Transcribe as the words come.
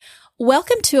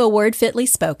Welcome to A Word Fitly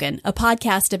Spoken, a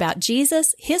podcast about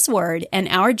Jesus, His Word, and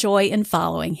our joy in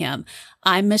following Him.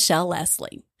 I'm Michelle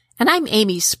Leslie. And I'm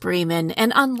Amy Spreeman,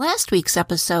 and on last week's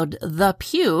episode, The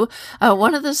Pew,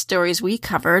 one of the stories we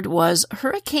covered was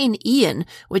Hurricane Ian,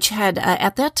 which had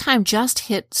at that time just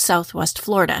hit southwest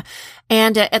Florida.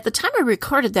 And at the time I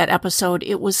recorded that episode,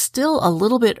 it was still a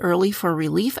little bit early for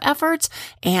relief efforts,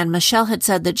 and Michelle had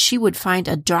said that she would find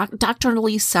a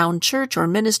doctrinally sound church or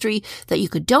ministry that you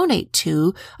could donate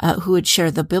to who would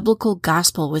share the biblical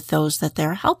gospel with those that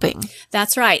they're helping.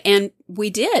 That's right, and we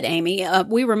did, Amy.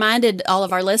 We reminded all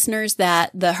of our listeners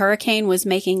that the hurricane was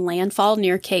making landfall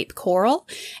near Cape Coral,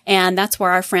 and that's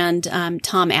where our friend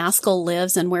Tom Askell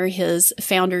lives and where his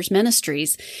Founders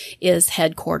Ministries is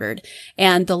headquartered.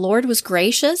 And the Lord was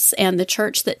gracious, and the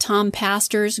church that Tom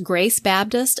pastors, Grace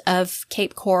Baptist of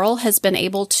Cape Coral, has been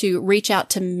able to reach out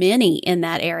to many in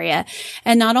that area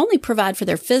and not only provide for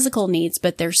their physical needs,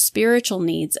 but their spiritual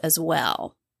needs as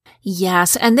well.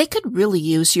 Yes, and they could really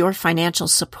use your financial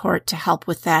support to help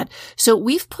with that. So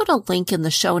we've put a link in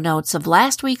the show notes of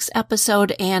last week's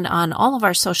episode and on all of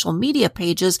our social media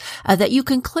pages that you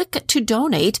can click to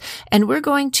donate. And we're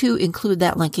going to include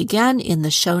that link again in the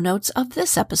show notes of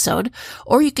this episode.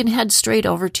 Or you can head straight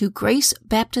over to Grace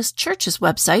Baptist Church's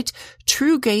website,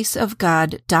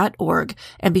 truegraceofgod.org,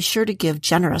 and be sure to give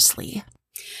generously.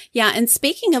 Yeah, and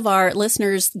speaking of our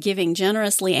listeners giving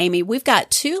generously, Amy, we've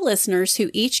got two listeners who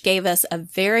each gave us a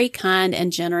very kind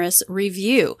and generous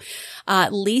review.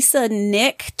 Lisa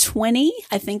Nick 20,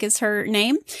 I think is her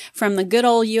name, from the good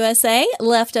old USA,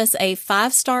 left us a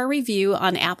 5-star review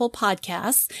on Apple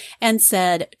Podcasts and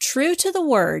said, "True to the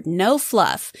word, no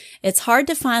fluff. It's hard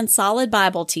to find solid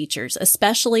Bible teachers,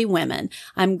 especially women.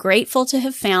 I'm grateful to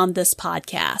have found this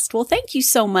podcast." Well, thank you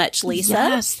so much, Lisa.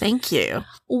 Yes, thank you.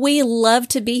 We love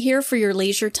to be here for your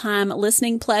leisure time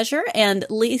listening pleasure, and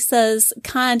Lisa's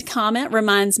kind comment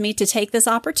reminds me to take this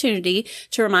opportunity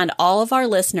to remind all of our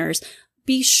listeners,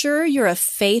 be sure you're a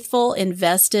faithful,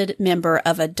 invested member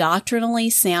of a doctrinally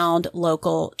sound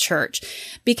local church,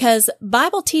 because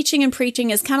Bible teaching and preaching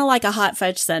is kind of like a hot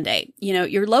fudge sundae. You know,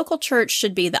 your local church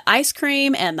should be the ice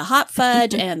cream and the hot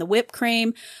fudge and the whipped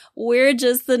cream. We're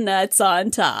just the nuts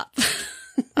on top.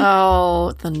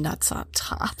 Oh, the nuts on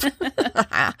top.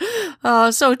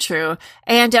 Oh, so true.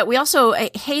 And we also,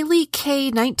 Haley K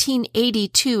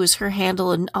 1982 is her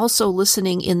handle, and also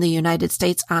listening in the United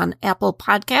States on Apple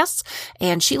Podcasts.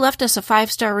 And she left us a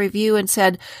 5-star review and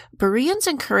said, "Bereans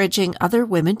encouraging other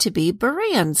women to be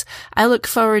Bereans. I look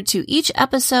forward to each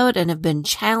episode and have been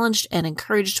challenged and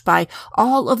encouraged by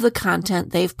all of the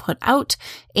content they've put out.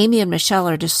 Amy and Michelle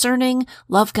are discerning,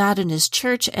 love God and His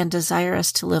church, and desire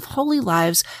us to live holy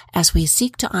lives as we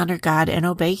seek to honor God and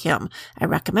obey Him. I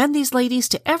recommend these ladies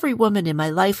to every woman in my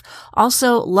life.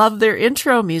 Also, love their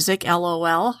intro music,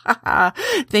 LOL.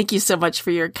 Thank you so much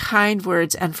for your kind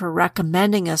words and for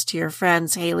recommending us to your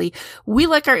friends, Haley. We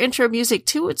like our intro music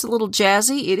too. It's a little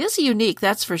jazzy. It is unique,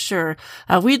 that's for sure.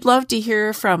 We'd love to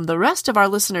hear from the rest of our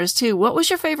listeners too. What was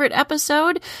your favorite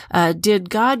episode? Did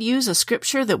God use a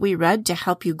scripture that we read to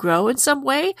help you grow in some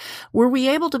way? Were we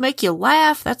able to make you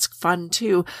laugh? That's fun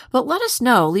too. But let us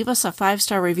know. Leave us a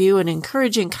 5-star review and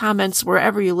encouraging comments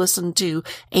wherever you listen to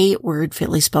A Word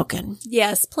Fitly Spoken.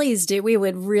 Yes, please do. We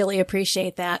would really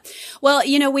appreciate that. Well,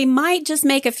 you know, we might just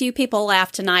make a few people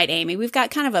laugh tonight, Amy. We've got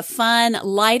kind of a fun,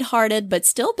 lighthearted, but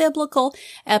still biblical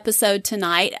episode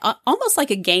tonight, almost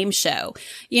like a game show.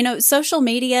 You know, social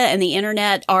media and the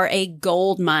internet are a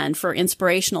gold mine for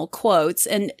inspirational quotes,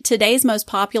 and today's most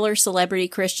popular celebrity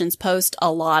Christians post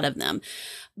a lot of them.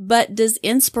 But does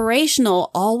inspirational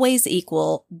always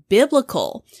equal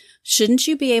biblical? Shouldn't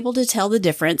you be able to tell the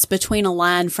difference between a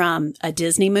line from a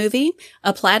Disney movie,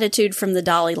 a platitude from the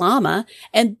Dalai Lama,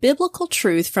 and biblical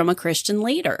truth from a Christian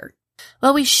leader?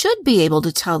 Well, we should be able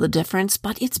to tell the difference,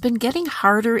 but it's been getting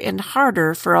harder and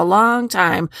harder for a long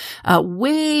time.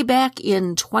 Way back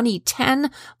in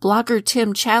 2010, blogger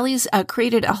Tim Challies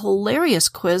created a hilarious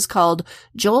quiz called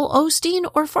Joel Osteen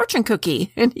or Fortune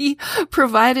Cookie, and he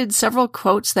provided several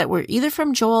quotes that were either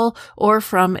from Joel or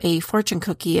from a fortune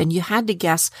cookie, and you had to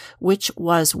guess which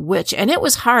was which. And it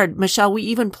was hard, Michelle. We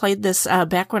even played this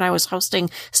back when I was hosting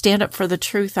Stand Up for the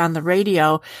Truth on the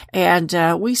radio, and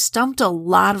we stumped a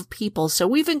lot of people. So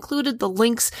we've included the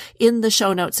links in the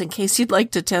show notes in case you'd like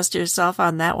to test yourself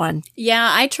on that one. Yeah,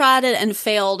 I tried it and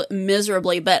failed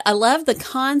miserably, but I love the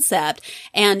concept.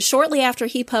 And shortly after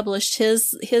he published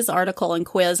his article and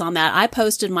quiz on that, I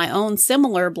posted my own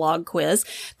similar blog quiz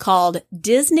called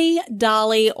Disney,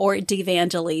 Dalai, or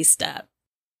Divangelista.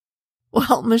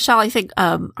 Well, Michelle, I think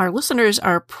our listeners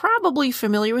are probably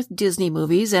familiar with Disney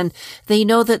movies, and they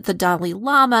know that the Dalai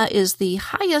Lama is the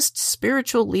highest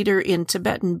spiritual leader in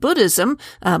Tibetan Buddhism.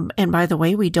 And by the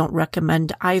way, we don't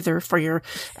recommend either for your,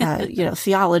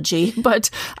 theology. But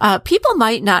people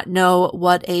might not know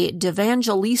what a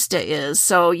Divangelista is,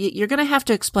 so you're going to have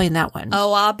to explain that one.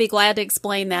 Oh, I'll be glad to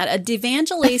explain that. A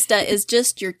Divangelista is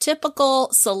just your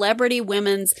typical celebrity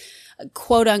women's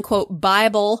quote unquote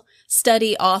Bible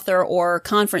study author or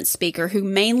conference speaker who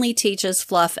mainly teaches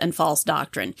fluff and false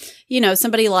doctrine. You know,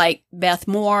 somebody like Beth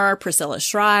Moore, Priscilla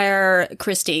Schreier,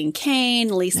 Christine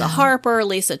Kane, Lisa Harper,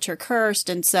 Lisa TerKeurst,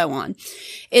 and so on.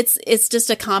 It's just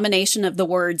a combination of the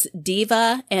words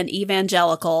diva and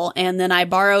evangelical. And then I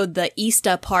borrowed the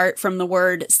Ista part from the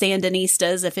word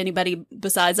Sandinistas. If anybody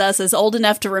besides us is old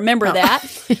enough to remember that,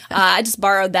 I just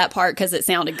borrowed that part because it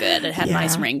sounded good. It had a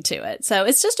nice ring to it. So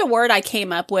it's just a word I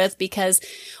came up with because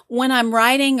when I'm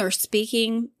writing or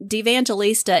speaking,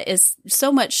 Divangelista is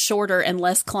so much shorter and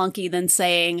less clunky than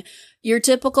saying your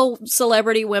typical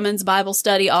celebrity women's Bible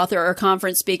study author or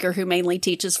conference speaker who mainly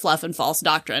teaches fluff and false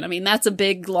doctrine. I mean, that's a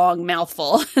big, long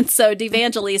mouthful. And so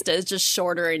Divangelista is just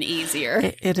shorter and easier.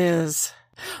 It is.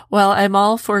 Well, I'm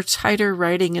all for tighter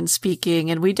writing and speaking,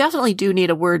 and we definitely do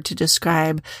need a word to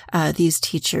describe these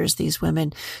teachers, these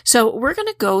women. So we're going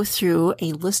to go through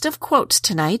a list of quotes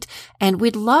tonight, and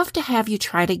we'd love to have you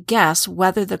try to guess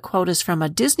whether the quote is from a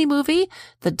Disney movie,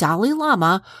 the Dalai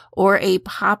Lama, or a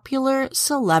popular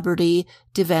celebrity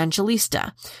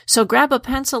Divangelista. So grab a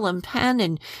pencil and pen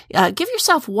and give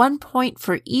yourself 1 point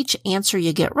for each answer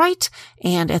you get right.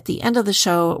 And at the end of the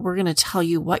show, we're going to tell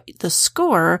you what the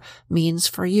score means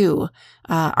for you.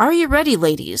 Are you ready,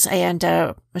 ladies? And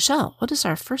Michelle, what is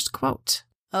our first quote?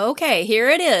 Okay, here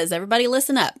it is. Everybody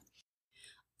listen up.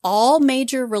 All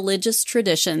major religious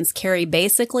traditions carry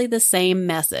basically the same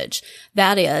message.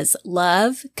 That is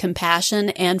love,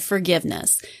 compassion, and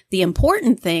forgiveness. The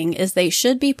important thing is they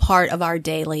should be part of our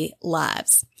daily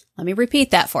lives. Let me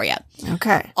repeat that for you.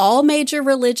 Okay. All major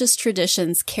religious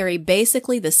traditions carry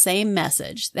basically the same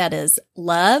message. That is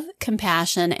love,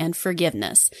 compassion, and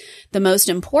forgiveness. The most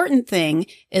important thing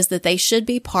is that they should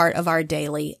be part of our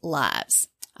daily lives.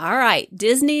 All right.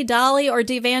 Disney, Dolly, or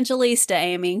Divangelista,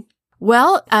 Amy?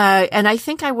 Well, and I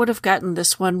think I would have gotten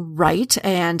this one right,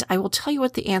 and I will tell you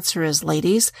what the answer is,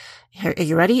 ladies. Are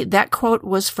you ready? That quote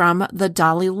was from the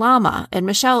Dalai Lama. And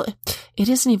Michelle, it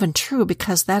isn't even true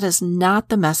because that is not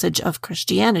the message of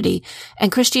Christianity.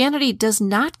 And Christianity does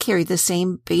not carry the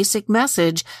same basic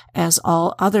message as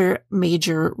all other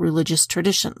major religious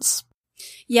traditions.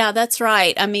 Yeah, that's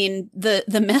right. I mean,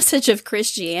 the message of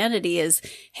Christianity is,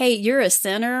 hey, you're a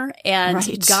sinner and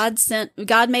right.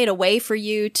 God made a way for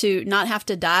you to not have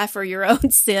to die for your own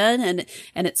sin.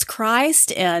 And it's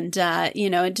Christ. And,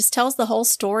 it just tells the whole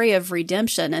story of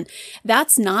redemption. And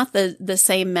that's not the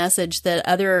same message that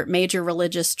other major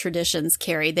religious traditions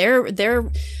carry.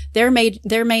 Their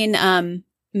main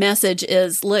message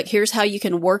is, look, here's how you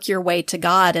can work your way to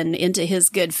God and into his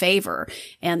good favor.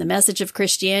 And the message of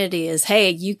Christianity is, hey,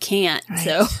 you can't. Right.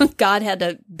 So God had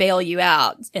to bail you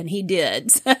out, and he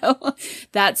did. So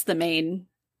that's the main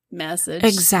message.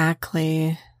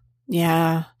 Exactly.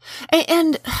 Yeah.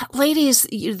 And ladies,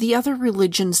 the other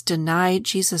religions deny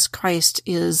Jesus Christ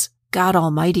is God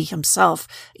Almighty himself,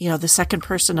 the second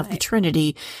person of the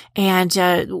Trinity. And,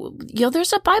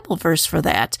 there's a Bible verse for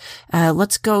that.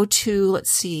 Let's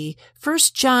see. 1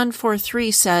 John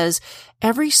 4:3 says,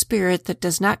 every spirit that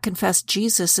does not confess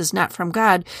Jesus is not from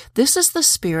God. This is the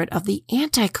spirit of the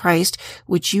Antichrist,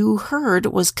 which you heard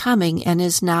was coming and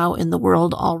is now in the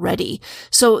world already.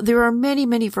 So there are many,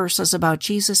 many verses about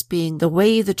Jesus being the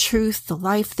way, the truth, the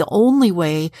life, the only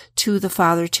way to the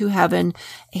Father, to heaven.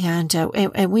 And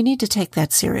we need to take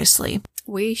that seriously.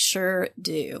 We sure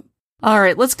do. All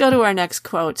right, let's go to our next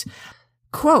quote.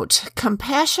 Quote,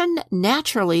 compassion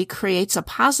naturally creates a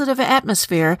positive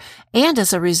atmosphere, and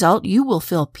as a result, you will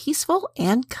feel peaceful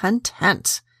and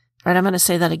content. All right, I'm going to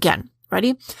say that again.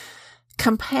 Ready?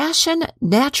 Compassion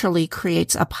naturally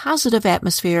creates a positive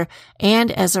atmosphere,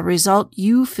 and as a result,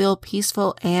 you feel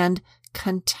peaceful and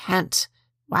content.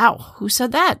 Wow, who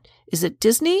said that? Is it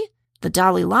Disney, the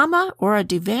Dalai Lama, or a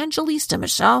Divangelista,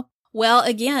 Michelle? Well,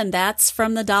 again, that's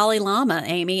from the Dalai Lama,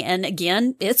 Amy. And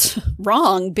again, it's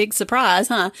wrong. Big surprise,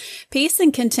 huh? Peace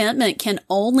and contentment can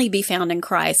only be found in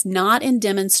Christ, not in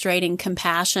demonstrating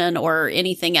compassion or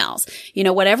anything else.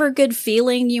 Whatever good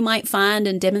feeling you might find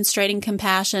in demonstrating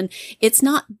compassion, it's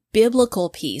not biblical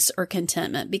peace or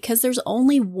contentment because there's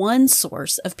only one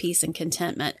source of peace and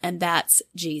contentment, and that's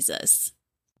Jesus.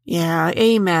 Yeah,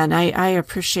 amen. I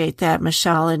appreciate that,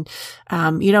 Michelle. And,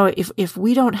 if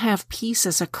we don't have peace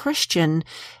as a Christian,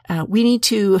 we need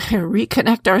to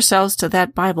reconnect ourselves to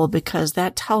that Bible because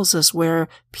that tells us where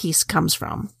peace comes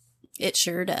from. It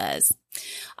sure does.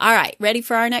 All right. Ready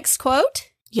for our next quote?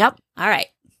 Yep. All right.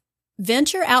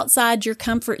 Venture outside your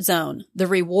comfort zone. The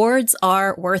rewards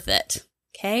are worth it.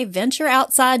 Okay. Venture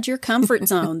outside your comfort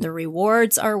zone. The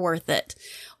rewards are worth it.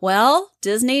 Well,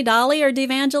 Disney, Dolly, or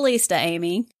Divangelista,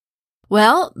 Amy?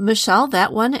 Well, Michelle,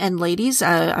 that one, and ladies,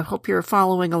 I hope you're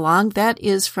following along. That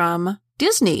is from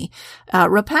Disney.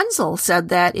 Rapunzel said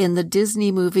that in the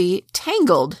Disney movie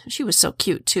Tangled. She was so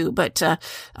cute too, but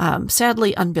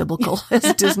sadly unbiblical,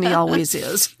 as Disney always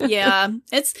is. Yeah,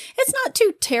 it's not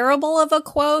too terrible of a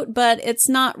quote, but it's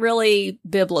not really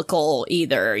biblical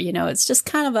either. It's just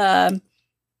kind of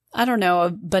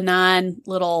a benign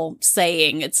little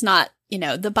saying. It's not,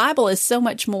 the Bible is so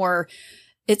much more.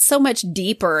 It's so much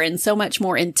deeper and so much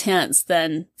more intense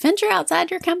than venture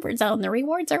outside your comfort zone. The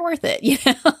rewards are worth it,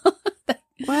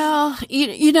 Well,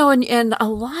 and a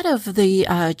lot of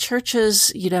the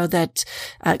churches, that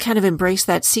kind of embrace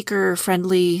that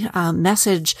seeker-friendly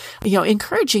message,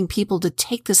 encouraging people to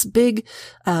take this big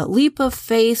leap of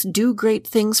faith, do great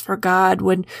things for God,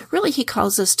 when really He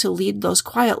calls us to lead those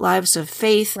quiet lives of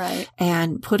faith, right,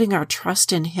 and putting our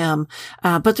trust in Him.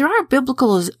 But there are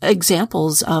biblical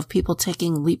examples of people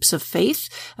taking leaps of faith,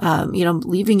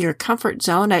 leaving your comfort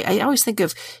zone. I always think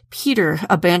of Peter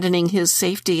abandoning his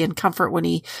safety and comfort when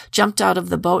he jumped out of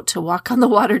the boat to walk on the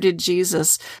water to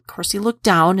Jesus. Of course, he looked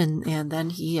down and then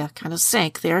he kind of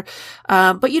sank there.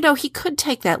 But he could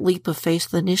take that leap of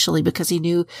faith initially because he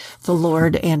knew the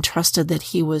Lord and trusted that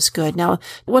He was good. Now,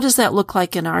 what does that look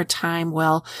like in our time?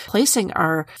 Well, placing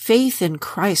our faith in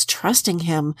Christ, trusting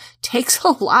Him, takes a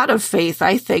lot of faith,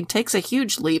 I think, takes a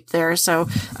huge leap there. So,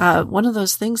 one of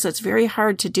those things that's very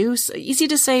hard to do, easy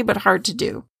to say, but hard to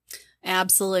do.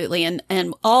 Absolutely.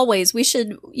 And always we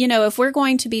should, if we're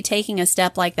going to be taking a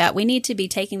step like that, we need to be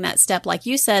taking that step, like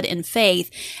you said, in faith,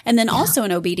 and then also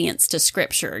in obedience to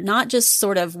Scripture, not just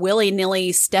sort of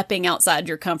willy-nilly stepping outside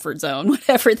your comfort zone,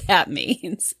 whatever that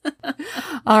means.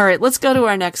 All right, let's go to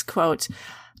our next quote.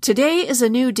 Today is a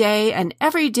new day, and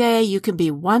every day you can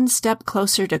be one step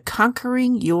closer to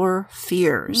conquering your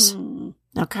fears.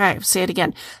 Okay, say it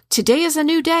again. Today is a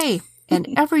new day. And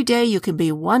every day you can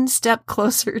be one step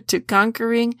closer to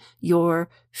conquering your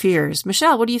fears.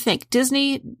 Michelle, what do you think?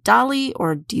 Disney, Dolly,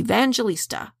 or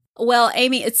Divangelista? Well,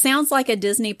 Amy, it sounds like a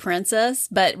Disney princess,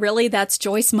 but really that's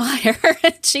Joyce Meyer.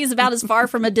 She's about as far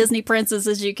from a Disney princess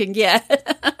as you can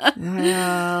get.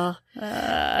 Well,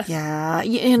 yeah,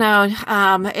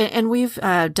 and we've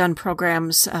done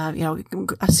programs,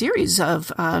 a series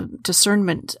of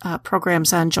discernment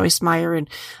programs on Joyce Meyer and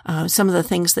some of the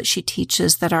things that she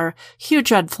teaches that are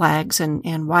huge red flags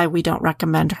and why we don't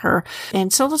recommend her.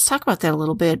 And so let's talk about that a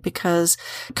little bit, because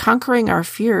conquering our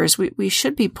fears, we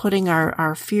should be putting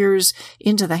our fears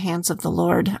into the hands of the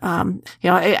Lord.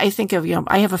 I think of,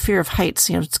 I have a fear of heights.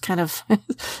 It's kind of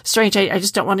strange. I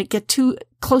just don't want to get too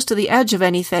close to the edge of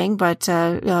anything, but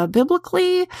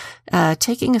biblically,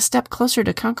 taking a step closer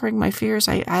to conquering my fears,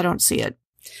 I don't see it.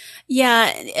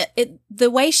 Yeah, the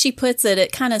way she puts it,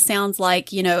 it kind of sounds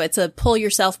like, it's a pull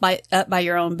yourself up by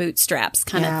your own bootstraps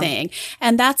kind of thing.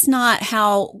 And that's not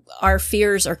how our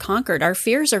fears are conquered. Our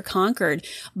fears are conquered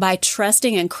by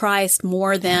trusting in Christ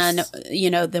more than,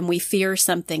 than we fear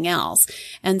something else.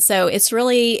 And so it's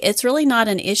really not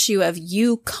an issue of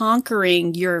you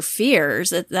conquering your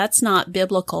fears. That's not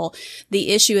biblical.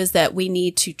 The issue is that we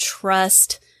need to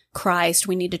trust Christ.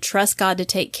 We need to trust God to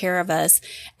take care of us.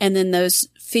 And then those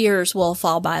fears will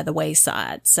fall by the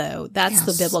wayside. So that's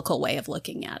the biblical way of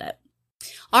looking at it.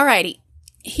 All righty.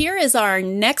 Here is our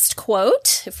next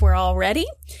quote, if we're all ready.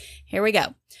 Here we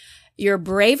go. You're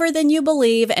braver than you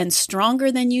believe and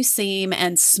stronger than you seem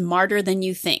and smarter than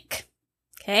you think.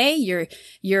 Okay.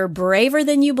 You're braver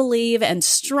than you believe and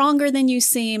stronger than you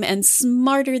seem and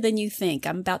smarter than you think.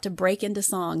 I'm about to break into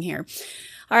song here.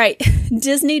 All right.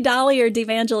 Disney, Dolly, or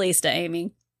Divangelista,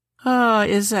 Amy? Oh,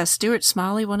 is Stuart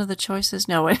Smalley one of the choices?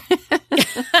 No.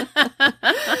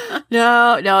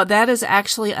 No, that is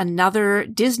actually another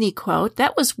Disney quote.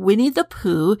 That was Winnie the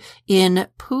Pooh in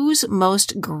Pooh's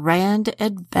Most Grand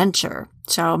Adventure.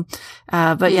 So,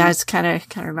 but yeah, it's kind of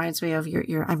reminds me of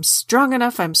your, I'm strong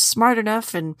enough, I'm smart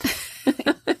enough. And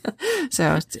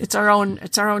so it's our own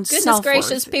Goodness self-worth.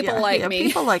 Gracious, people like me.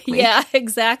 People like me. Yeah,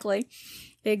 exactly.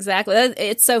 Exactly.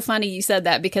 It's so funny you said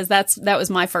that, because that was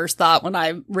my first thought when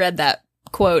I read that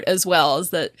quote as well,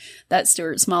 is that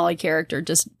Stuart Smalley character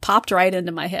just popped right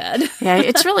into my head. Yeah,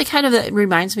 it's really it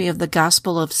reminds me of the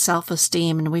gospel of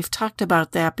self-esteem. And we've talked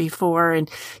about that before, and,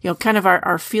 kind of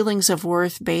our feelings of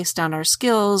worth based on our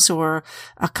skills or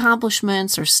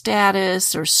accomplishments or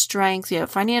status or strength,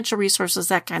 financial resources,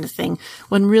 that kind of thing,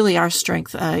 when really our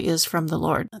strength is from the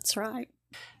Lord. That's right.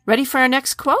 Ready for our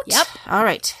next quote? Yep. All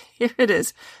right, here it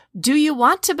is. Do you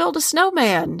want to build a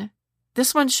snowman?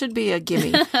 This one should be a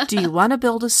gimme. Do you want to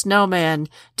build a snowman?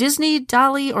 Disney,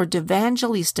 Dalai, or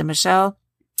Divangelista, Michelle?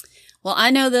 Well,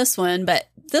 I know this one, but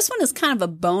this one is kind of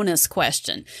a bonus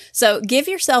question. So give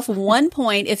yourself 1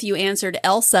 point if you answered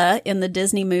Elsa in the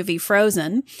Disney movie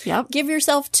Frozen. Yep. Give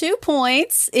yourself 2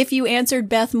 points if you answered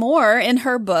Beth Moore in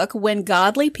her book, When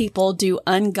Godly People Do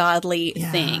Ungodly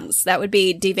Things. That would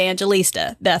be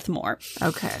Divangelista, Beth Moore.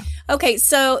 Okay,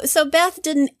 so Beth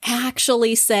didn't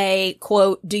actually say,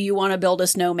 quote, do you want to build a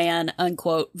snowman,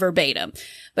 unquote, verbatim.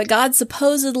 But God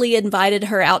supposedly invited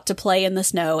her out to play in the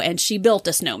snow, and she built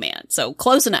a snowman. So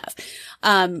close enough.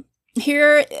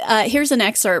 Here's an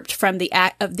excerpt from the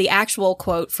actual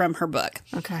quote from her book.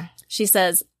 Okay. She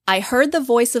says, I heard the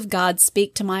voice of God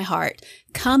speak to my heart.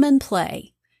 Come and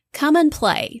play. Come and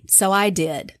play. So I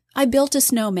did. I built a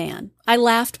snowman. I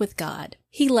laughed with God.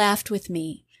 He laughed with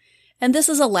me. And this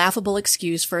is a laughable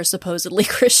excuse for a supposedly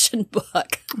Christian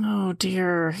book. Oh,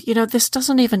 dear. This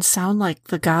doesn't even sound like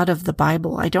the God of the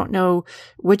Bible. I don't know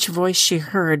which voice she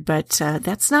heard, but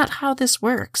that's not how this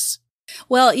works.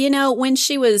 Well, when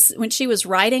she was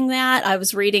writing that, I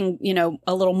was reading,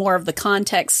 a little more of the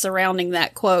context surrounding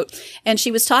that quote. And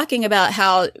she was talking about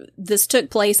how this took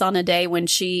place on a day when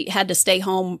she had to stay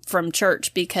home from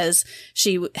church because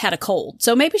she had a cold.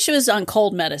 So maybe she was on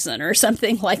cold medicine or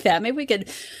something like that. Maybe we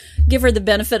could give her the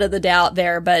benefit of the doubt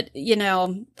there. But,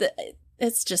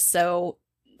 it's just so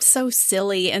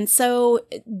silly and so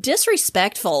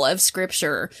disrespectful of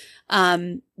Scripture.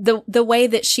 The way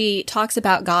that she talks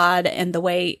about God and the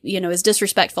way, is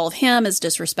disrespectful of him, is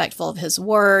disrespectful of his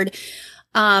word.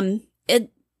 It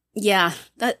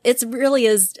really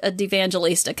is a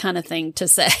Divangelista kind of thing to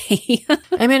say.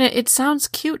 I mean, it sounds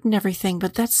cute and everything,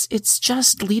 but it's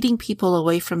just leading people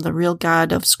away from the real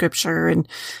God of Scripture and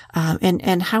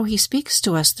how he speaks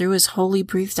to us through his holy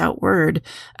breathed out word,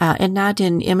 and not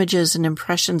in images and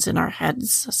impressions in our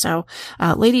heads. So,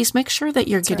 ladies, make sure that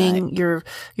you're getting your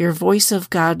voice of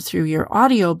God through your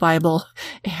audio Bible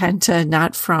and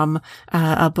not from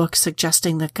a book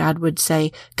suggesting that God would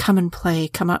say, come and play,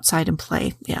 come outside and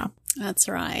play. Yeah. That's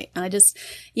right. I just,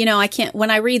 I can't,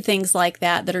 when I read things like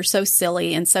that are so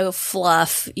silly and so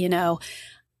fluff,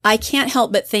 I can't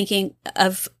help but thinking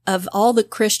of all the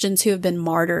Christians who have been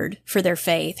martyred for their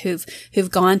faith,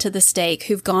 who've gone to the stake,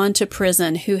 who've gone to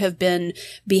prison, who have been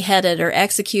beheaded or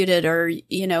executed or,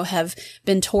 have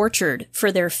been tortured for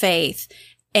their faith.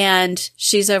 And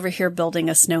she's over here building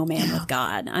a snowman with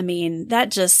God. I mean, that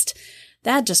just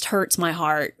hurts my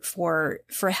heart for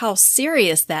how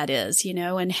serious that is,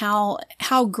 and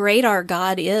how great our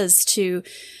God is to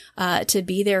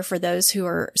be there for those who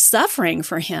are suffering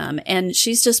for him. And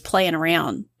she's just playing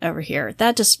around over here.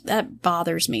 That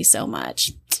bothers me so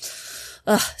much.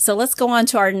 So let's go on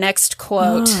to our next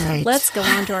quote. Right. Let's go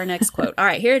on to our next quote. All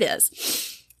right, here it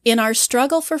is. In our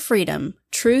struggle for freedom,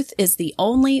 truth is the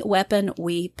only weapon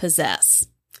we possess.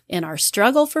 In our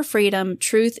struggle for freedom,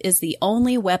 truth is the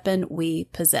only weapon we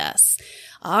possess.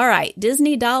 All right.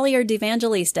 Disney, Dalai, or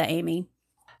Divangelista, Amy?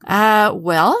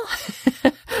 Well,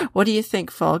 what do you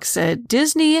think, folks?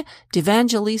 Disney,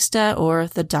 Divangelista, or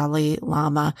the Dalai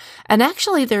Lama? And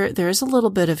actually, there is a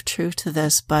little bit of truth to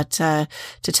this, but to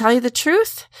tell you the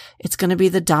truth, it's going to be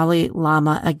the Dalai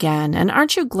Lama again. And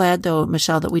aren't you glad, though,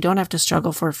 Michelle, that we don't have to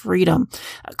struggle for freedom?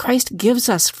 Christ gives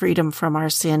us freedom from our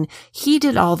sin. He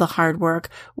did all the hard work.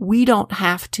 We don't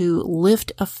have to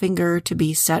lift a finger to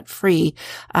be set free.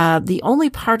 The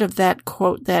only part of that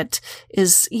quote that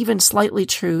is even slightly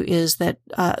true is that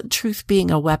truth being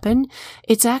a weapon,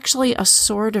 it's actually a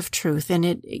sword of truth, and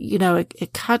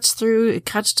it cuts through, it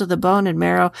cuts to the bone and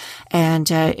marrow,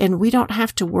 and we don't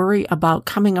have to worry about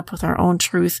coming up with our own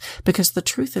truth because the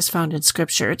truth is found in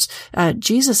Scripture.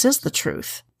 Jesus is the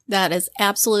truth. That is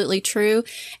absolutely true.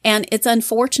 And it's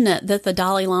unfortunate that the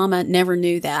Dalai Lama never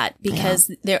knew that, because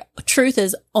the truth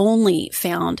is only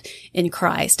found in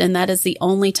Christ. And that is the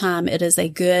only time it is a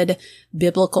good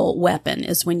biblical weapon,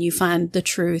 is when you find the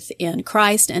truth in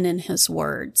Christ and in his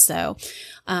word. So,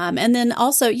 and then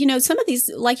also, some of these,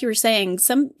 like you were saying,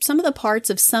 some of the parts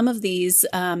of some of these,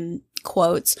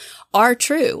 quotes are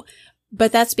true.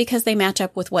 But that's because they match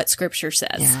up with what Scripture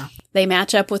says. Yeah. They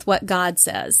match up with what God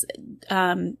says.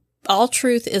 All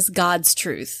truth is God's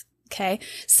truth. Okay.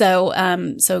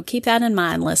 So keep that in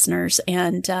mind, listeners.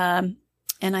 And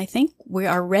I think we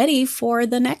are ready for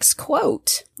the next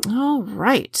quote. All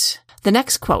right. The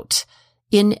next quote.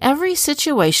 In every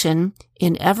situation,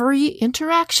 in every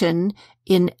interaction,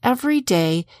 in every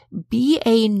day, be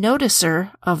a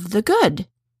noticer of the good.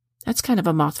 That's kind of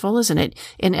a mouthful, isn't it?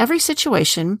 In every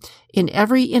situation, in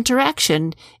every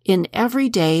interaction, in every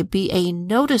day, be a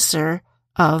noticer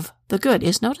of the good.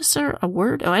 Is noticer a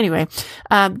word? Oh, anyway.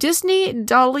 Disney,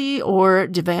 Dalai, or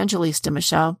Divangelista,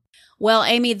 Michelle? Well,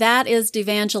 Amy, that is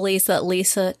Divangelista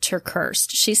Lisa TerKeurst.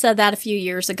 She said that a few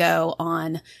years ago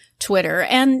on Twitter.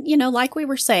 And, like we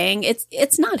were saying,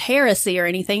 it's not heresy or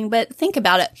anything, but think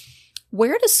about it.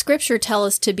 Where does Scripture tell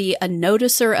us to be a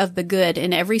noticer of the good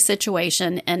in every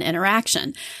situation and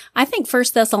interaction? I think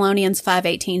 1 Thessalonians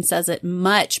 5:18 says it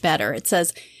much better. It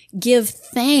says, give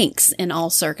thanks in all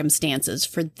circumstances,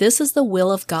 for this is the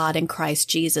will of God in Christ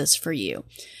Jesus for you.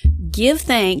 Give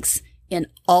thanks in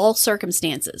all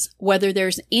circumstances, whether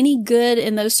there's any good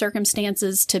in those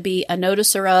circumstances to be a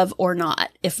noticer of or not,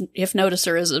 if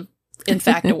noticer is in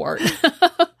fact a word.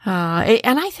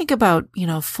 And I think about,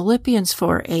 Philippians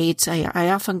 4:8. I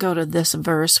often go to this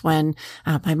verse when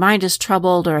my mind is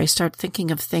troubled or I start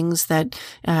thinking of things that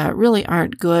really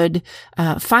aren't good.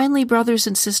 Finally, brothers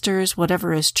and sisters,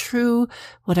 whatever is true,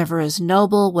 whatever is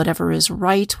noble, whatever is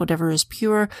right, whatever is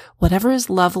pure, whatever is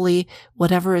lovely,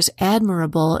 whatever is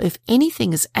admirable, if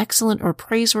anything is excellent or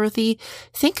praiseworthy,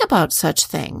 think about such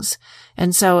things.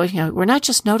 And so, we're not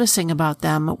just noticing about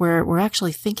them, we're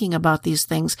actually thinking about these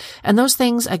things. And those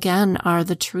things, again, are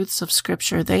the truths of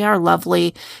Scripture. They are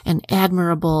lovely and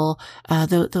admirable.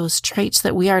 Those traits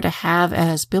that we are to have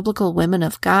as biblical women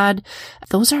of God,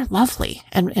 those are lovely.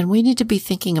 And we need to be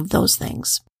thinking of those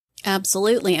things.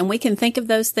 Absolutely. And we can think of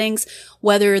those things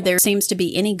whether there seems to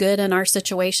be any good in our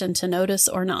situation to notice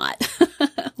or not.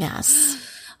 Yes.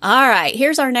 All right.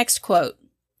 Here's our next quote.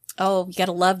 Oh, you got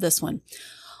to love this one.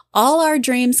 All our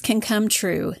dreams can come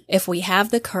true if we have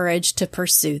the courage to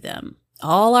pursue them.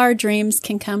 All our dreams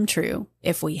can come true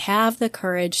if we have the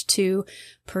courage to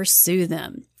pursue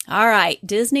them. All right.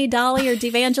 Disney, Dalai, or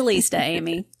Divangelista,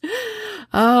 Amy?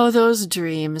 Oh, those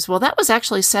dreams. Well, that was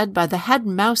actually said by the head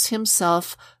mouse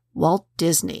himself, Walt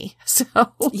Disney. So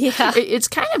yeah, it's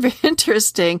kind of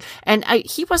interesting. And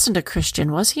he wasn't a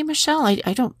Christian, was he, Michelle?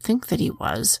 I don't think that he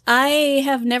was. I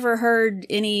have never heard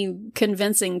any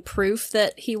convincing proof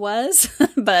that he was,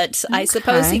 but okay. I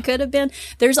suppose he could have been.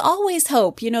 There's always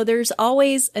hope. There's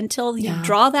always, until you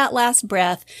draw that last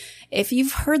breath. If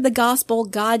you've heard the gospel,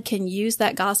 God can use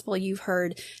that gospel you've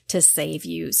heard to save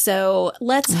you. So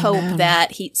let's hope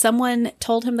that someone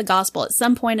told him the gospel at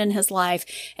some point in his life,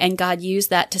 and God used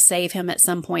that to save him at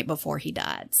some point before he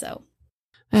died. So.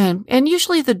 And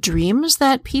usually the dreams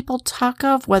that people talk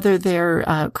of, whether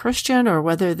they're Christian or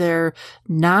whether they're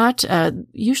not,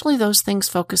 usually those things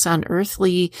focus on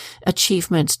earthly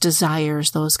achievements,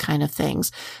 desires, those kind of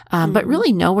things. But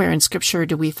really nowhere in Scripture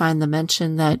do we find the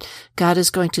mention that God is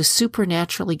going to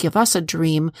supernaturally give us a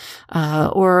dream,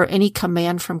 or any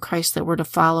command from Christ that we're to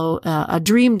follow a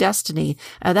dream destiny.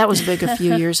 That was big a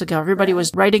few years ago. Everybody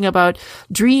was writing about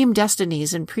dream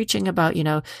destinies and preaching about,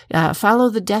 follow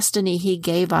the destiny he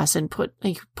gave us and put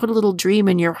a little dream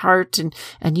in your heart and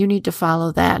you need to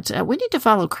follow that. We need to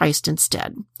follow Christ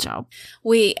instead. So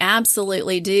we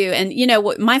absolutely do. And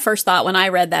what my first thought when I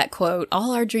read that quote,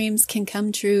 all our dreams can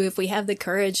come true if we have the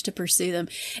courage to pursue them.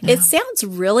 Yeah. It sounds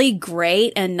really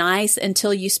great and nice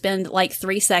until you spend like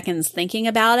 3 seconds thinking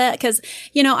about it. Cause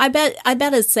I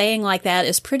bet a saying like that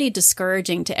is pretty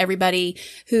discouraging to everybody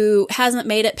who hasn't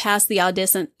made it past the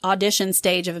audition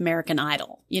stage of American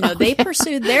Idol. They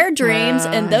pursued their dreams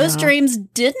and those dreams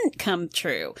didn't come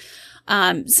true.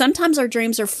 Sometimes our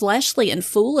dreams are fleshly and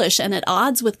foolish and at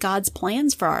odds with God's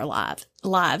plans for our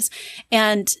lives.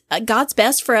 And God's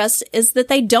best for us is that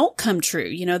they don't come true,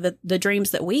 the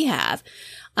dreams that we have.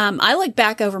 I look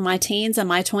back over my teens and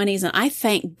my 20s and I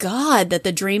thank God that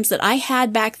the dreams that I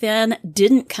had back then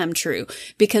didn't come true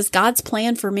because God's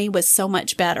plan for me was so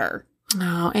much better.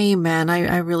 Oh, amen.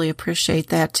 I really appreciate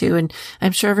that too. And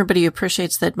I'm sure everybody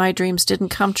appreciates that my dreams didn't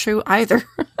come true either.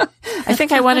 I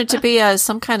think I wanted to be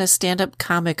some kind of stand-up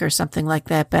comic or something like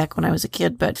that back when I was a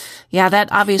kid. But yeah, that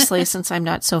obviously, since I'm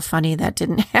not so funny, that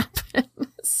didn't happen.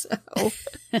 So,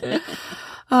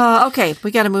 okay,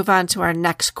 we got to move on to our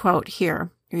next quote here.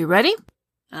 Are you ready?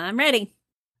 I'm ready.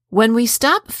 When we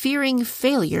stop fearing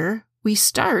failure, we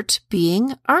start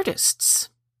being artists.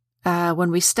 When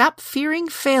we stop fearing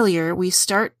failure, we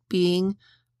start being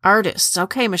artists.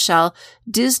 Okay, Michelle,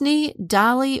 Disney,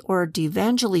 Dalai, or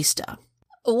Divangelista?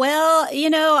 Well,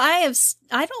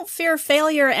 I don't fear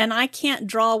failure, and I can't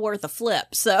draw worth a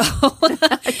flip. So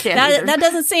I can't either. that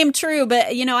doesn't seem true. But,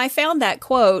 I found that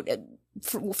quote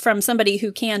from somebody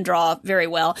who can draw very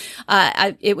well.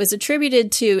 It was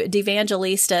attributed to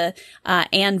Divangelista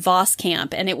Ann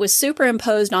Voskamp, and it was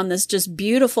superimposed on this just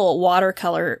beautiful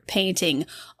watercolor painting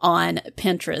on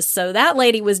Pinterest. So that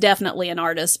lady was definitely an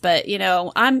artist, but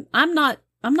I'm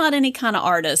not any kind of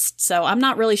artist, so I'm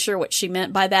not really sure what she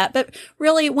meant by that. But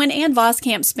really, when Ann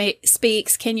Voskamp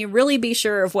speaks, can you really be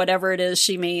sure of whatever it is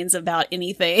she means about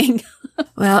anything?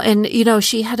 Well, and,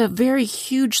 she had a very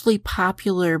hugely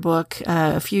popular book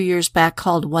a few years back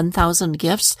called 1,000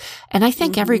 Gifts. And I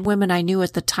think every woman I knew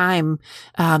at the time,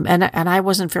 and I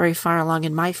wasn't very far along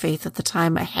in my faith at the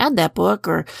time, I had that book,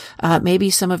 or maybe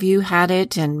some of you had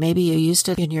it, and maybe you used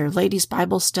it in your ladies'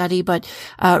 Bible study. But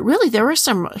really, there were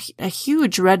some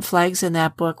huge red flags in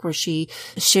that book where she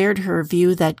shared her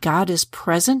view that God is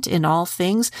present in all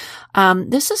things.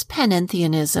 This is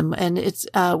panentheism, and it's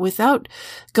without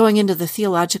going into the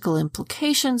theological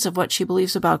implications of what she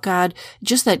believes about God,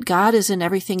 just that God is in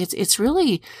everything. It's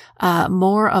really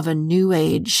more of a New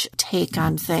Age take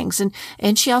on things,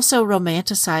 and she also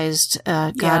romanticized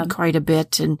God quite a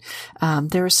bit, and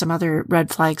there were some other red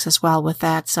flags as well with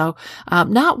that. So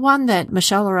not one that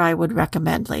Michelle or I would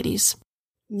recommend, ladies.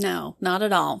 No, not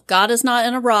at all. God is not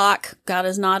in a rock. God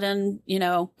is not in,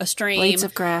 a stream. Blades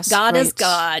of grass. God is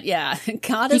God. Yeah.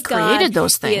 God is God. He created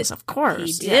those things, of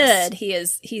course. He did.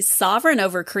 He's sovereign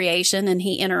over creation, and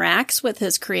he interacts with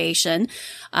his creation,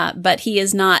 but he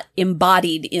is not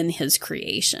embodied in his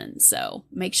creation. So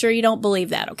make sure you don't believe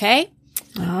that, okay?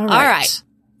 All right.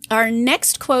 Our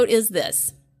next quote is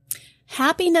this.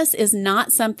 Happiness is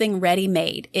not something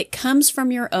ready-made. It comes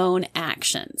from your own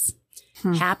actions.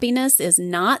 Happiness is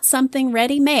not something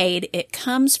ready-made. It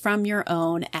comes from your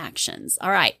own actions.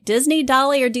 All right. Disney,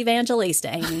 Dalai, or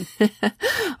Divangelista, Amy?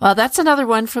 Well, that's another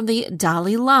one from the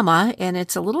Dalai Lama, and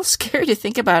it's a little scary to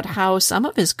think about how some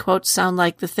of his quotes sound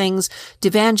like the things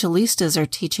Divangelistas are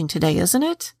teaching today, isn't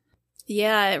it?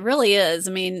 Yeah, it really is.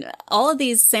 I mean, all of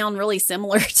these sound really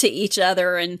similar to each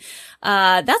other, and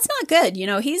that's not good.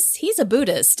 He's a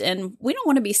Buddhist, and we don't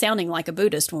want to be sounding like a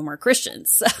Buddhist when we're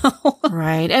Christians. So.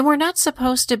 Right. And we're not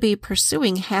supposed to be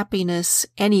pursuing happiness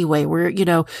anyway.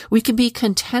 We can be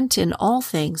content in all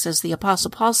things, as the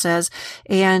Apostle Paul says.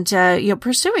 And,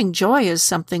 pursuing joy is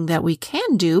something that we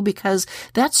can do, because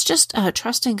that's just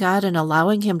trusting God and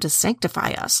allowing him to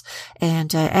sanctify us.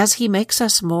 And as he makes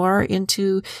us more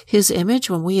into his image,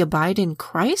 when we abide in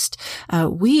Christ,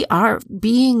 we are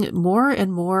being more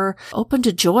and more open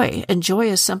to joy. And joy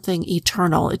is something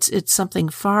eternal. It's something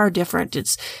far different.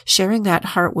 It's sharing that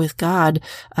heart with God,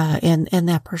 and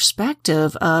that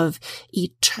perspective of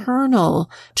eternal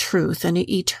truth and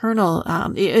eternal,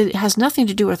 it has nothing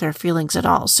to do with our feelings at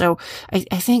all. So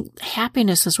I think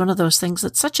happiness is one of those things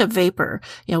that's such a vapor.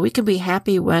 We can be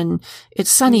happy when it's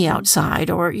sunny outside,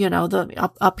 or,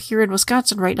 up here in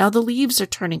Wisconsin right now, the leaves are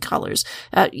turning colors.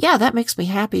 That makes me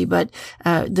happy, but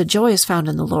the joy is found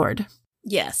in the Lord.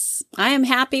 Yes, I am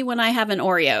happy when I have an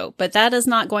Oreo, but that is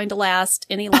not going to last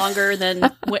any longer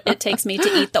than what it takes me to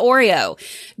eat the Oreo.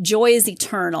 Joy is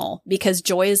eternal, because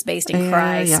joy is based in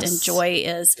Christ, yes. And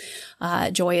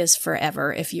joy is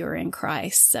forever if you're in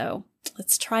Christ. So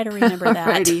let's try to remember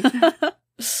that.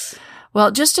 Well,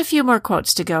 just a few more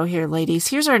quotes to go here, ladies.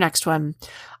 Here's our next one.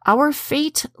 Our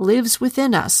fate lives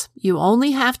within us. You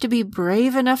only have to be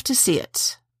brave enough to see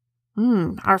it.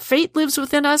 Our fate lives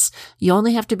within us. You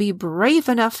only have to be brave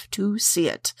enough to see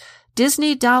it.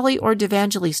 Disney, Dalai, or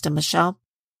Divangelista, Michelle?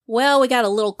 Well, we got a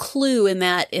little clue in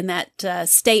that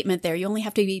statement there. You only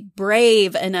have to be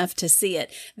brave enough to see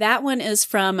it. That one is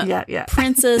from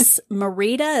Princess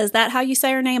Merida. Is that how you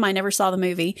say her name? I never saw the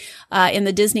movie. In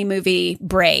the Disney movie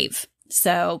Brave.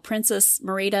 So Princess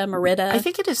Merida. I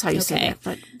think it is how you say it,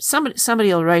 but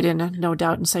somebody will write in, no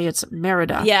doubt, and say it's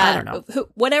Merida. Yeah, I don't know.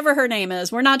 Whatever her name is.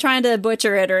 We're not trying to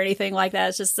butcher it or anything like that.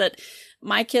 It's just that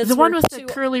my kids the one with the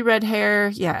curly red hair,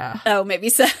 yeah. Oh, maybe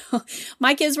so.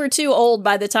 My kids were too old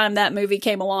by the time that movie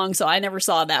came along, so I never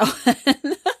saw that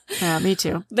one. Yeah, me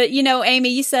too. But, Amy,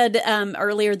 you said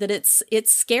earlier that it's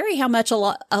scary how much a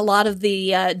lot of the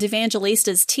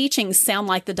Divangelista's teachings sound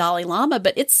like the Dalai Lama,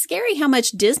 but it's scary how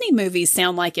much Disney movies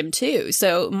sound like him too.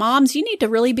 So, moms, you need to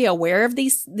really be aware of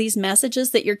these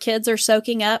messages that your kids are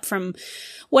soaking up from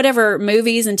whatever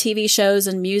movies and TV shows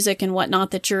and music and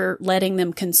whatnot that you're letting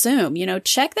them consume.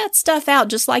 Check that stuff out,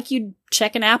 just like you'd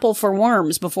check an apple for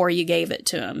worms before you gave it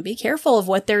to them. Be careful of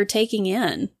what they're taking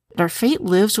in. Our fate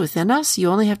lives within us. You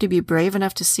only have to be brave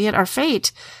enough to see it. Our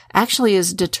fate actually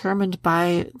is determined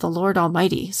by the Lord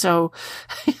Almighty. So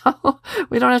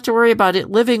we don't have to worry about it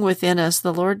living within us.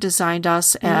 The Lord designed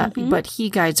us, but He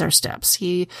guides our steps.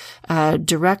 He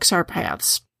directs our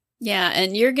paths. Yeah,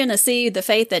 and you're going to see the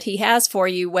fate that He has for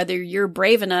you, whether you're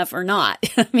brave enough or not.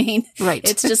 I mean, right.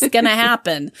 It's just going to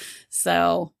happen.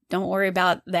 So don't worry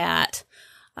about that.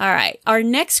 All right. Our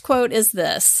next quote is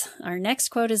this.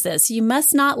 You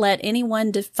must not let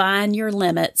anyone define your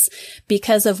limits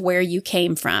because of where you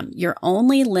came from. Your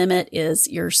only limit is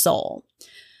your soul.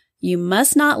 You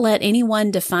must not let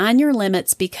anyone define your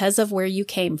limits because of where you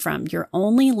came from. Your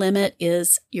only limit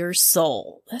is your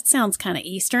soul. That sounds kind of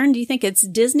Eastern. Do you think it's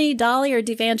Disney, Dolly, or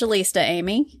Divangelista,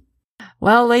 Amy?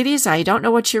 Well, ladies, I don't know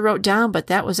what you wrote down, but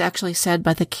that was actually said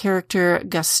by the character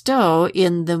Gusteau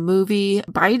in the movie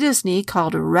by Disney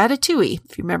called Ratatouille,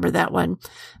 if you remember that one.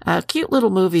 Cute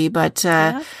little movie, but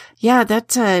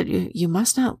you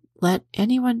must not let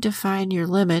anyone define your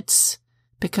limits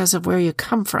because of where you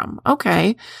come from.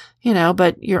 Okay,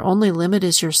 but your only limit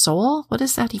is your soul? What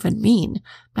does that even mean?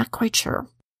 Not quite sure.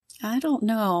 I don't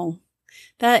know.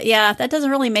 That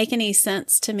doesn't really make any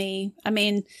sense to me. I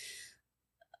mean,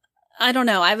 I don't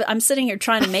know. I'm sitting here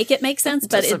trying to make it make sense,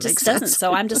 but it just doesn't.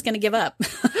 So I'm just going to give up.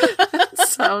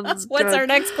 Sounds What's good. Our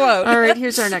next quote? All right,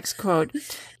 here's our next quote.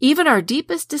 Even our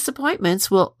deepest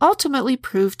disappointments will ultimately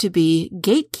prove to be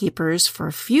gatekeepers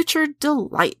for future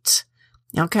delight.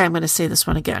 Okay, I'm going to say this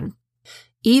one again.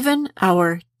 Even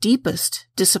our deepest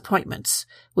disappointments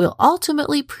will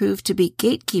ultimately prove to be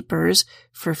gatekeepers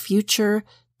for future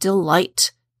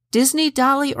delight. Disney,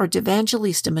 Dolly, or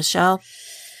Divangelista, Michelle?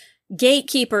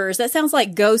 Gatekeepers. That sounds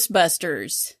like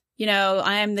Ghostbusters.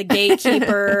 I am the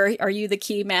gatekeeper. Are you the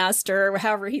key master?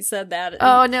 However he said that.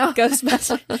 Oh, no.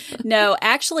 Ghostbusters. No,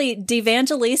 actually,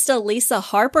 Divangelista Lisa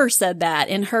Harper said that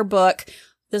in her book.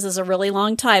 This is a really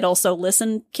long title, so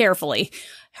listen carefully.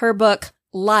 Her book,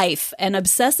 Life, an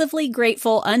obsessively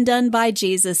grateful, undone by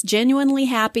Jesus, genuinely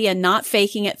happy and not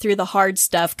faking it through the hard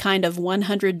stuff kind of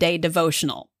 100-day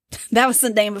devotional. That was the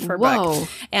name of her book.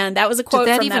 And that was a quote from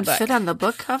that book. Did that even fit on the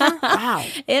book cover? Wow.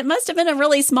 It must have been a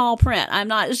really small print. I'm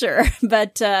not sure.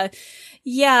 But, I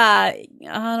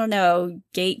don't know.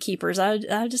 Gatekeepers.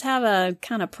 I just have a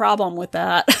kind of problem with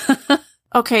that.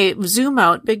 Okay, zoom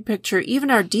out, big picture.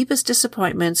 Even our deepest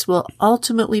disappointments will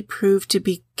ultimately prove to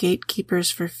be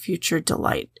gatekeepers for future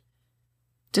delight.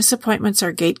 Disappointments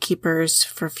are gatekeepers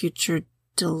for future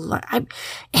delight.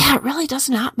 It really does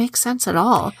not make sense at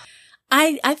all.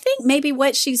 I think maybe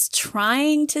what she's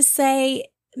trying to say,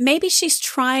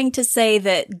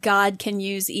 that God can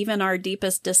use even our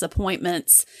deepest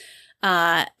disappointments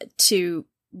to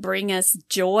bring us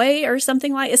joy or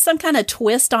something like it's some kind of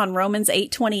twist on Romans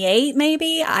 8:28,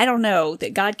 maybe. I don't know,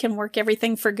 that God can work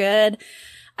everything for good.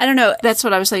 I don't know. That's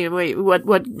what I was saying. Wait,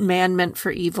 what man meant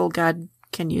for evil, God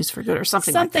can use for good or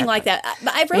something like that.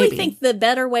 But I really think the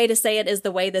better way to say it is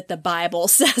the way that the Bible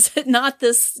says it, not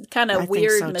this kind of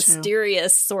weird,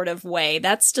 mysterious sort of way.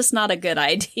 That's just not a good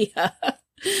idea.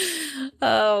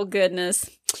 Oh, goodness.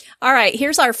 All right.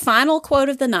 Here's our final quote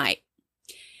of the night.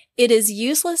 It is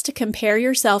useless to compare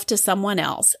yourself to someone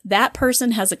else. That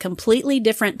person has a completely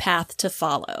different path to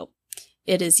follow.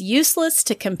 It is useless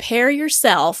to compare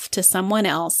yourself to someone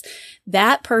else.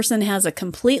 That person has a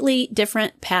completely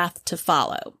different path to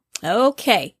follow.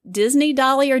 Okay. Disney,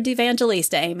 Dolly, or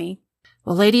Divangelista, Amy?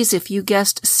 Well, ladies, if you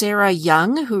guessed Sarah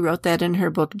Young, who wrote that in her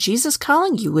book, Jesus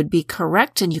Calling, you would be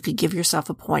correct and you could give yourself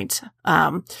a point.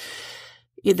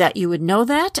 That you would know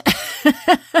that.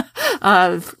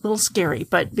 A little scary,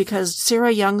 but because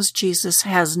Sarah Young's Jesus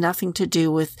has nothing to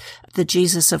do with the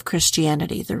Jesus of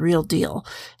Christianity, the real deal.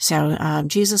 So,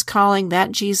 Jesus Calling,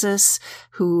 that Jesus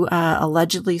who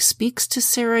allegedly speaks to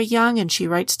Sarah Young and she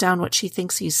writes down what she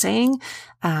thinks he's saying.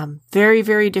 Very,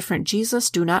 very different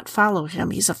Jesus. Do not follow him.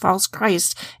 He's a false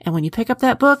Christ. And when you pick up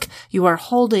that book, you are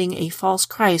holding a false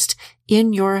Christ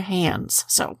in your hands.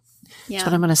 So, that's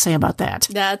what I'm going to say about that.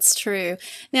 That's true.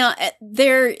 Now,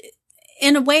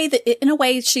 in a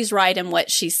way, she's right in what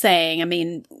she's saying. I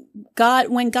mean,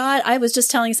 I was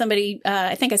just telling somebody,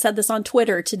 I think I said this on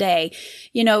Twitter today,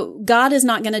 God is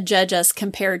not going to judge us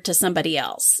compared to somebody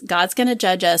else. God's going to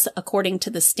judge us according to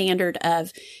the standard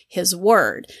of his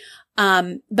word.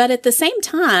 But at the same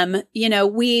time,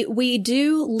 we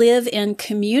do live in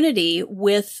community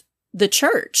with the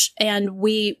church. And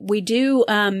we do,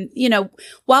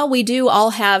 while we do all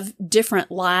have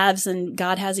different lives and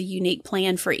God has a unique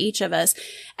plan for each of us,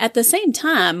 at the same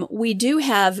time, we do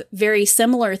have very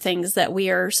similar things that we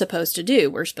are supposed to do.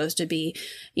 We're supposed to be,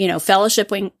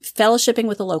 fellowshipping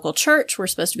with the local church. We're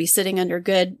supposed to be sitting under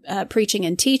good preaching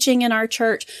and teaching in our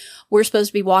church. We're supposed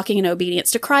to be walking in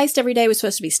obedience to Christ every day. We're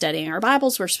supposed to be studying our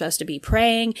Bibles. We're supposed to be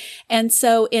praying. And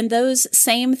so in those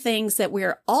same things that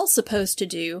we're all supposed to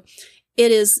do,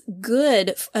 it is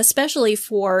good, especially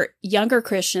for younger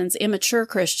Christians, immature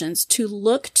Christians, to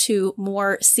look to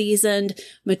more seasoned,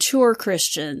 mature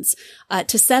Christians,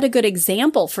 to set a good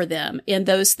example for them in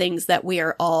those things that we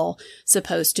are all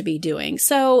supposed to be doing.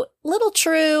 So, a little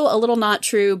true, a little not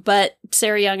true, but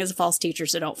Sarah Young is a false teacher,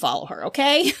 so don't follow her,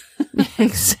 okay?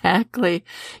 Exactly.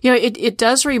 It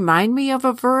does remind me of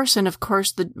a verse, and of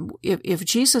course, if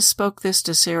Jesus spoke this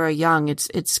to Sarah Young,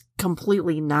 it's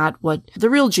completely not what the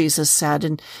real Jesus said.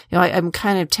 And, I'm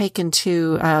kind of taken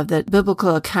to the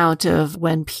biblical account of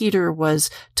when Peter was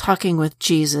talking with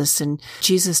Jesus, and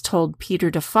Jesus told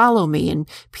Peter to follow me, and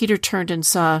Peter turned and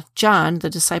saw John, the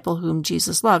disciple whom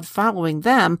Jesus loved, following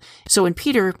them. So when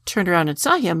Peter turned around and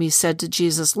saw him, he said to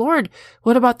Jesus, "Lord,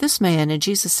 what about this man?" And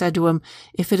Jesus said to him,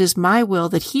 "If it is my will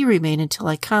that he remain until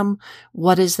I come,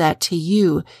 what is that to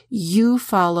you? You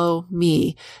follow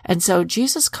me." And so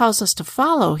Jesus calls us to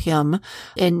follow him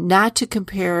and not to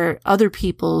compare other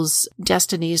people's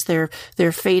destinies. Their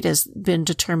fate has been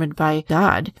determined by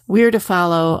God. We're to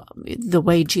follow the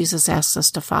way Jesus asks us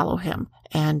to follow him.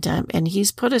 And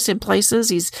he's put us in places.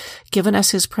 He's given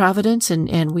us his providence,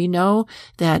 and we know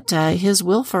that his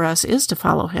will for us is to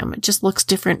follow him. It just looks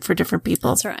different for different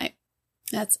people. That's right.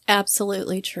 That's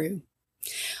absolutely true.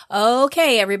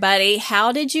 Okay, everybody,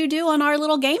 how did you do on our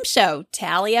little game show?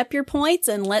 Tally up your points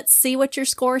and let's see what your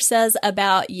score says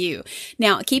about you.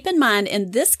 Now, keep in mind,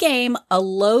 in this game, a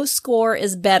low score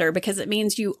is better because it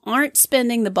means you aren't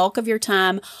spending the bulk of your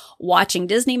time watching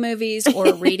Disney movies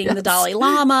or reading Yes. the Dalai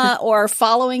Lama or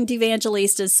following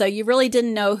Divangelistas, so you really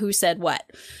didn't know who said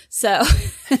what. So,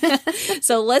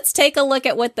 so let's take a look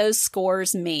at what those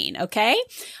scores mean, okay?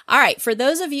 All right, for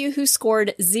those of you who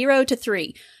scored 0 to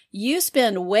 3, you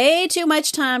spend way too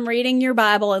much time reading your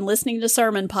Bible and listening to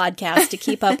sermon podcasts to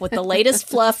keep up with the latest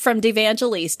fluff from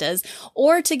Divangelistas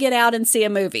or to get out and see a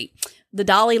movie. The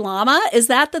Dalai Lama, is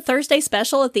that the Thursday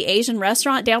special at the Asian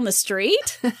restaurant down the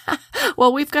street?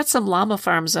 Well, we've got some llama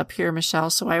farms up here, Michelle,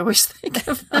 so I always think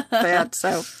about that.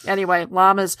 So anyway,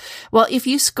 llamas. Well, if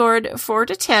you scored 4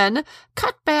 to 10,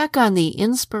 cut back on the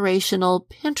inspirational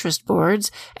Pinterest boards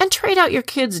and trade out your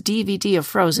kids' DVD of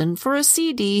Frozen for a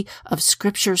CD of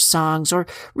scripture songs, or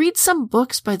read some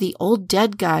books by the old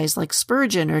dead guys like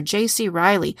Spurgeon or J.C.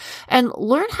 Riley, and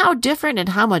learn how different and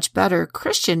how much better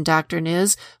Christian doctrine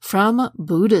is from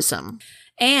Buddhism.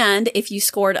 And if you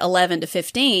scored 11 to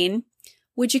 15,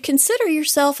 would you consider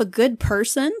yourself a good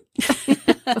person?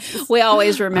 We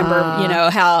always remember,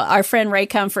 how our friend Ray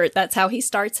Comfort, that's how he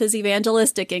starts his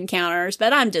evangelistic encounters.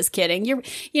 But I'm just kidding.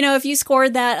 If you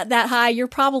scored that high, you're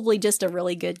probably just a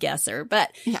really good guesser.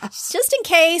 But Yes. just in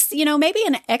case, maybe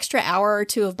an extra hour or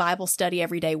two of Bible study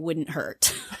every day wouldn't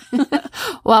hurt.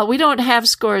 Well, we don't have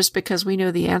scores because we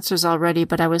know the answers already,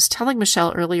 but I was telling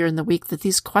Michelle earlier in the week that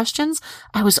these questions,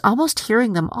 I was almost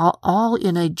hearing them all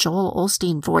in a Joel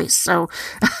Osteen voice. So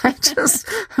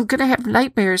I'm going to have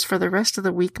nightmares for the rest of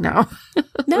the week now.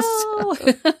 No.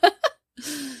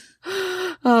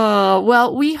 Oh,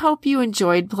 well, we hope you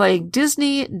enjoyed playing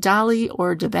Disney, Dalai,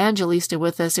 or Divangelista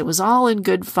with us. It was all in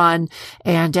good fun,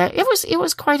 and it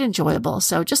was quite enjoyable.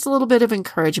 So just a little bit of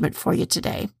encouragement for you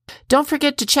today. Don't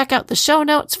forget to check out the show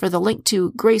notes for the link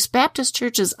to Grace Baptist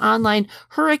Church's online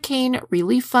Hurricane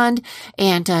Relief Fund,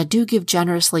 and do give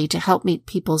generously to help meet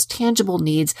people's tangible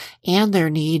needs and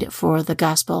their need for the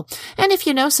gospel. And if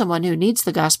you know someone who needs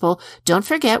the gospel, don't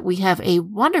forget we have a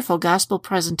wonderful gospel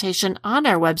presentation on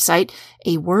our website,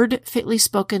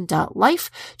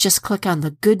 awordfitlyspoken.life. Just click on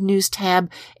the Good News tab,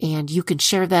 and you can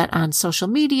share that on social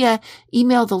media,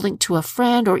 email the link to a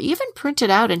friend, or even print it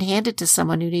out and hand it to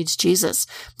someone who needs Jesus.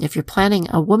 If you're planning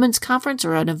a women's conference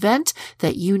or an event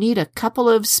that you need a couple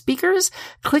of speakers,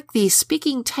 click the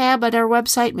speaking tab at our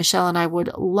website. Michelle and I would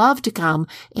love to come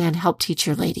and help teach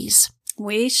your ladies.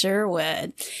 We sure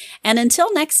would. And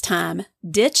until next time,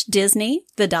 ditch Disney,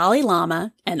 the Dalai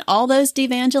Lama, and all those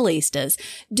Divangelistas.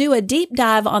 Do a deep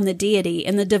dive on the deity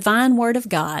in the divine word of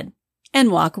God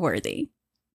and walk worthy.